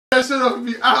that shit up and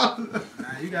be out.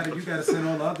 Nah, you gotta send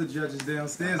all the other judges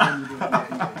downstairs when you do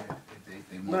that.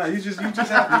 Nah, you just have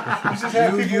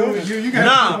people. You gotta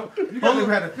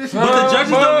have a fish. But the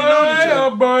judges don't know each other.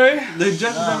 Oh boy. The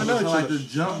judges don't know each Like other. the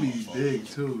jump be big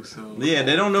too, so. Yeah,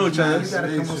 they don't know each You other. gotta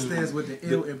come upstairs with the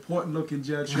ill, important looking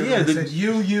judge. Yeah, that said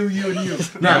you.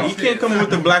 Nah, you can't come with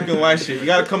the black and white shit. You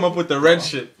gotta come up with the red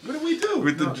shit. What do we do?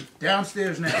 With the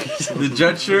Downstairs now. the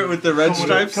judge shirt with the red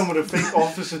stripes. Come with a fake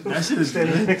officer. That shit is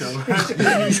standing lit, next.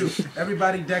 though.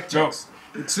 Everybody deck jokes.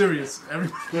 It's serious.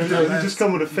 Everybody. You just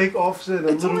come with a fake officer and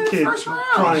a little only the kid first round.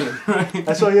 crying.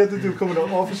 That's all you have to do. Come with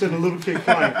an officer and a little kid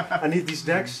crying. I need these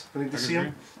decks. I need to see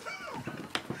them.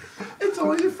 It's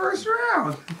only the first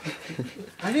round.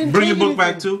 I didn't Bring your book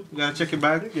back too. You gotta check your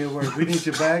bag. Yeah, we need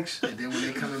your bags. And then when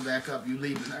they coming back up, you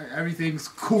leaving. Everything's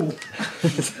cool.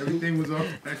 Everything was off.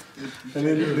 And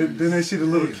then they see the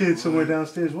little kid somewhere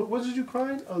downstairs. What did you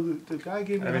crying? Oh, the guy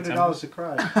gave me $100 to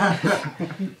cry.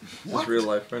 It's real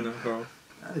life right now, Carl.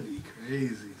 That'd be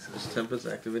crazy. This Tempest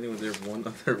activating with their one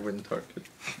other wind target.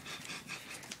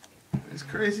 It's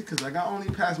crazy because like I only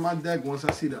pass my deck once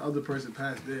I see the other person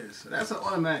pass theirs. So that's an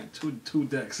automatic two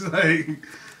decks. Like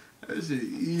that shit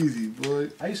easy, boy.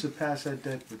 I used to pass that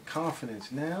deck with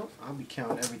confidence. Now I'll be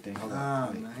counting everything. Hold Nah,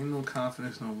 on. man, ain't no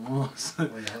confidence no more.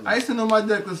 Wait, hold I used to know my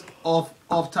deck was off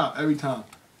top every time.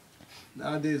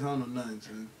 Nowadays I don't know nothing,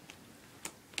 son. I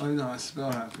don't even know how to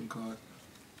spell half them cards.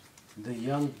 The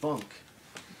Young Bunk.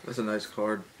 That's a nice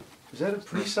card. Is that a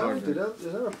pre-side? Is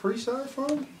that a pre-side for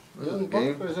him? This is Young a Bunk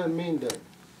game. or is that main deck?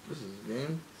 This is a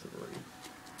game.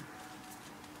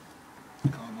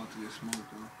 Carl about to get smoked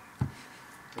though.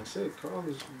 That's it. Carl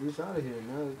is out of here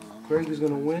now. Greg is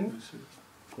gonna win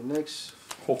the next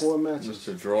 4 matches.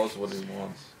 Mr. draws what he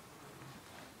wants.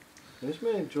 This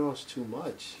man draws too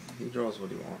much. He draws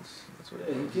what he wants. That's what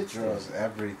Yeah, he he gets Draws there.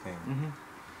 everything.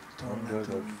 Under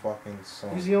the fucking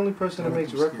sun. He's the only person that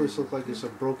makes Reckless look like it's a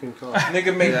broken card.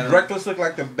 Nigga make Reckless look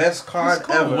like the best card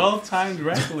ever. Well-timed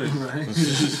reckless. Right.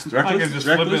 I can just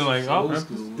flip it like, oh.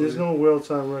 There's no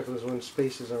real-time Reckless when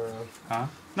space is around. Huh?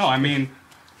 No, I mean,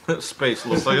 Space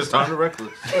looks like it's time to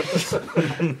reckless.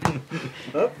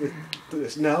 Oh,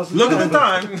 now's the Look at the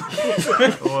time.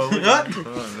 time. Oh, look at the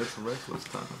time. It's reckless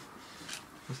time.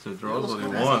 Mr. Draws what he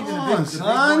wants. Come on,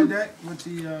 son. Deck with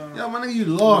the, Yo, my nigga, you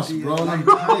lost, bro. I'm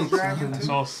tight, son. it's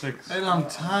all six. And I'm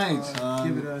tight, son.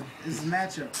 give it a. This is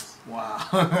matchups. Wow.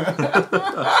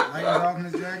 Light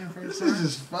Darkness Dragon for the This sun.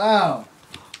 is foul.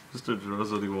 Mr.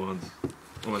 Draws what he wants.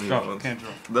 What he Draw, wants. can't draw.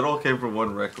 That all came from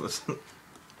one reckless.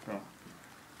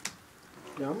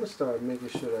 Yeah, I'm gonna start making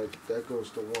sure that goes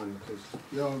to 1 because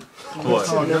Yo, What?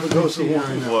 it never goes to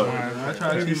 1. What? I try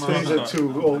to Maybe keep stays my at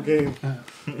 2 all game.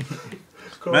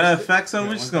 Matter of fact, son,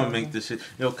 we're just gonna make this shit.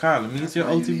 Yo, Kyle, let me get your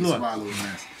OT blue. Swallow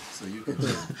master, so you can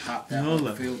pop that Hold on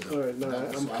the up. field. All right, nah,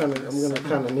 I'm gonna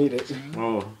kind of need it.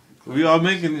 Oh, we all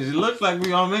making it. It looks like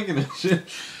we all making it. Shit.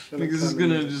 Niggas is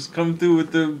gonna just come through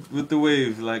with the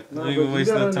wave. Like, No, don't but even you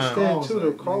waste gotta no time. understand too.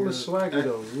 The Carl is swaggy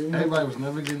though. Everybody was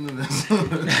never getting to this.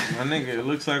 My nigga, it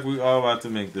looks like we all about to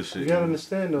make this shit. You gotta yo.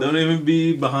 understand though. Don't even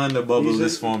be behind the bubble He's a-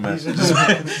 this format. he's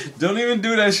a- Don't even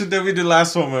do that shit that we did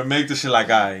last format. Make the shit like,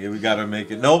 alright, yeah, we gotta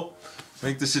make it. Nope.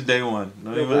 Make the shit day one.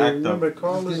 Don't even act up. Remember,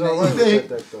 Carl is alright with that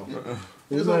deck though.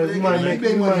 You might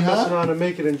mess around and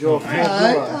make it and draw 4 blue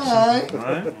eyes.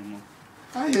 Alright?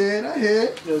 I hear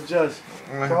it. Yo, just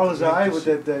Carl is alright with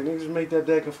that deck. Niggas make that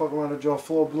deck and fuck around and draw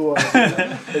 4 blue eyes.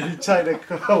 If you tight that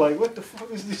Carl, like, what the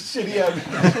fuck is this shit he having?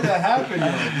 That's what that happened,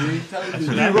 yo.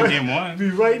 Should have been game one. Be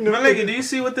right in the My nigga, do you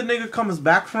see what the nigga comes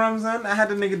back from, son? I had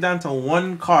the nigga down to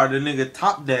 1 card. The nigga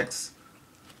top decks.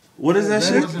 What is that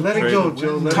shit? Let it go,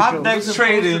 Joe. Let it Top go. decks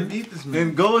trading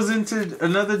and goes into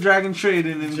another dragon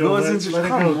trading and Joe, goes into. let it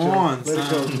Come go, Joe. on, Let it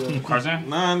go, son. Joe. Carson?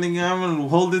 Nah, nigga, I'm gonna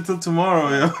hold it till tomorrow,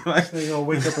 yo. Like, They gonna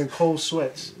wake up in cold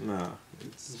sweats. nah,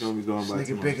 it's gonna be going by Nigga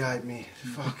tomorrow. big-eyed me.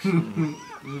 Fuck. In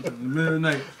the middle of the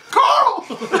night.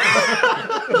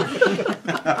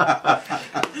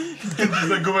 Just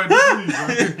like go back to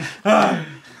sleep, right?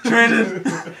 Traded.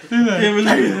 Can't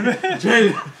believe it.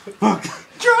 Traded. Fuck.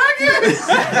 Dragons!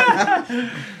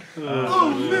 Oh,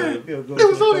 man. Yo, go It to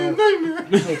was the only a bathroom.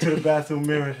 nightmare. Go to the bathroom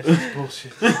mirror. That's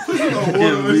bullshit.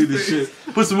 Can't believe this shit.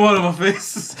 Put some water on my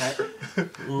face.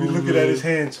 We looking at his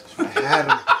hands. I had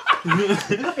him.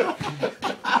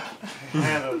 I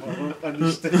had him. I don't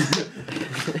understand.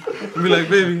 Be like,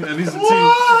 baby, I need some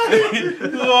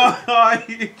tea.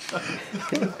 Why?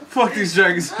 Fuck these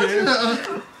dragons,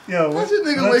 man. Yo, Why'd you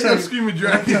nigga wake up screaming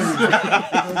dragons?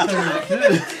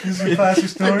 This is a classic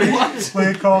story.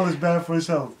 Playing Carl is bad for his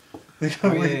health. They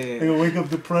gonna wake up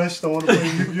depressed. Don't want to play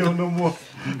Yugioh no more.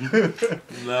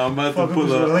 No, I'm about Fuck to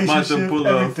pull up a, his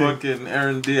everything. fucking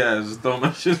Aaron Diaz, throw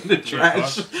my shit in the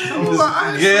trash,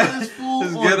 I get- saw this fool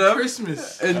just on get up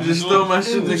Christmas. and just throw my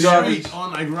shit In in the the garbage. street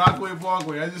on like Rockaway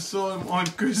Parkway. I just saw him on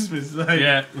Christmas. Like,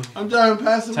 Yeah, I'm driving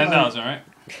past him. 10,000, right?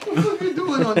 What the fuck are you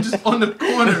doing on just on the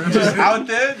corner? Just out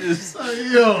there, just Like,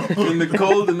 yo. in the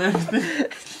cold and everything.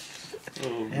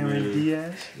 Oh, Aaron man.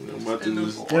 Diaz. I'm about to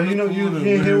just, Yo, you know you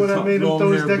didn't hear when I made him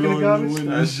throw his deck in the garbage?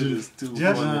 that shit is too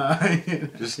Just- funny.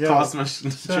 Just Yo, toss my shit in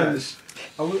the son.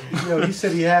 trash. Yo, he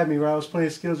said he had me, right? I was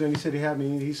playing skills and he said he had me.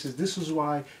 And he says, this is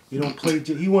why you don't play.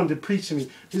 He wanted to preach to me.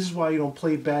 This is why you don't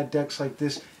play bad decks like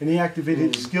this. And he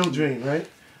activated skill drain, right?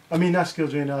 I mean, not skill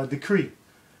drain, decree.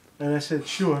 And I said,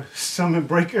 sure, summon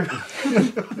breaker.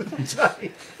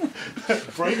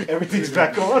 Break, everything's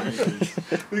back on.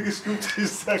 We can scoop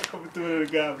this sack coming through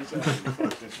the garbage.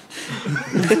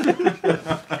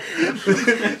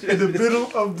 In the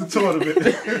middle of the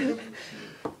tournament.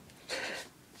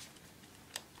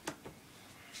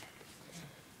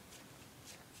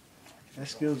 That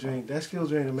skill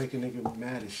drain will make a nigga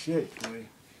mad as shit, boy.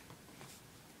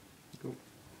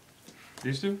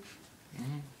 Used to?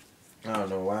 I don't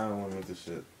know why I don't want to make this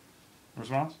shit.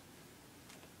 Response?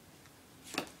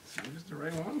 It's the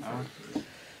right one.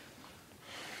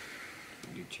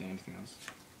 You change anything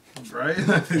else? Right?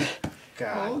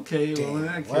 God. Okay, well, in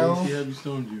that case, Well. he heavy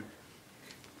stormed you.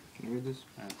 Can you read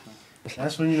this?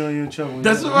 That's when you know you're in trouble.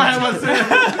 That's what I was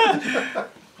saying.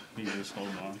 You just hold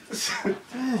on.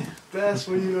 That's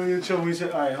when you know you're in trouble. You say,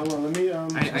 all right, hold on, let me. I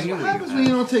What knew what you happens when you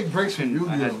had. don't take breaks from Yugioh?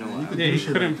 I had no man? You could Yeah, do he shit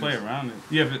couldn't like play this. around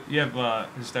it. You have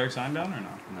hysteric sign down or no?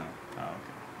 No. Oh,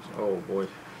 okay. Oh boy.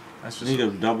 That's just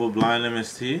Nigga, double blind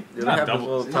MST. Yeah, Not that happens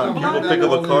double. all the time. It's People not pick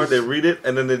up double. a card, they read it,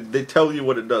 and then they tell you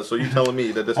what it does. So you telling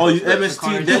me that this Oh, you does this.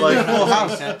 MST dead Like- full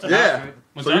house. Yeah.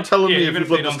 What's So you're that? telling me if even you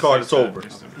flip they this don't card, say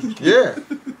it's that, over. just- Yeah.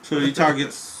 So he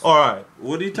targets. All right.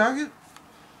 What do you target?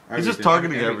 He's just Everything.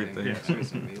 targeting Everything. everything. Yeah.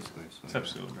 Everything, basically. So, Except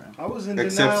Steel Brand. I was in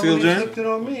Except denial when Field he Drain? flipped it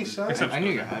on me, son. Except I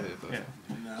knew you had it, but Yeah.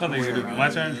 Nah, Something you do. My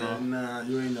turn, bro. Nah,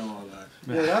 you ain't know all that.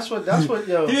 Yeah, that's what,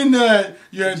 yo. He didn't know that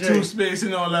you had Jay, two space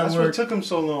and all that That's work. what took him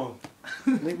so long.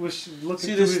 Nigga was looking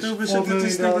See through the his stupid $4 shit that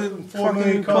this million nigga $4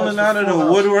 million fucking cards pulling for out of the Full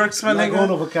House. woodworks, my Not going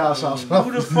nigga. over Kyle's house.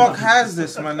 Who the fuck has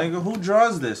this, my nigga? Who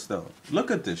draws this though?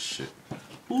 Look at this shit.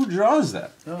 Who draws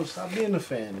that? No, stop being a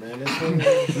fan, man. That's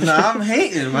what Nah, I'm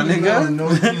hating, my nigga. No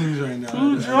teams right now.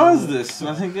 Who draws this,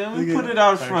 my nigga? Let me put it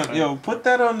out front. Yo, put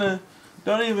that on the.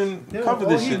 Don't even yeah, cover all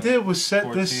this he shit. did was set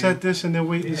 14. this, set this, and then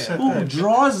wait to set Who that.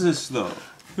 draws this though?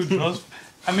 Who draws?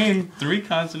 I mean, 3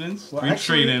 consonants, Well, 3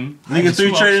 actually- trade-in. Nigga,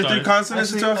 3 2 trading, 3 upstarts.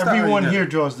 consonants, Actually, and 2 upstarts. everyone Yeah. here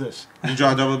draws this. You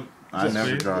draw double. I Just never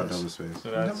space? draw Yes. double space. So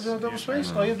You never that's draw double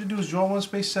space? All you have to do is draw one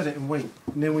space, set it, and wait.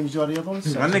 And then when you draw the other one,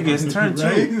 set My it. nigga, it's turn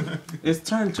 2. It's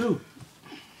turn 2.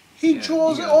 He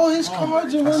draws you got all his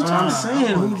cards in one That's what I'm time.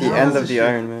 saying. Who The draws end this of the shit?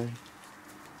 Ironman.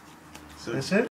 That's it?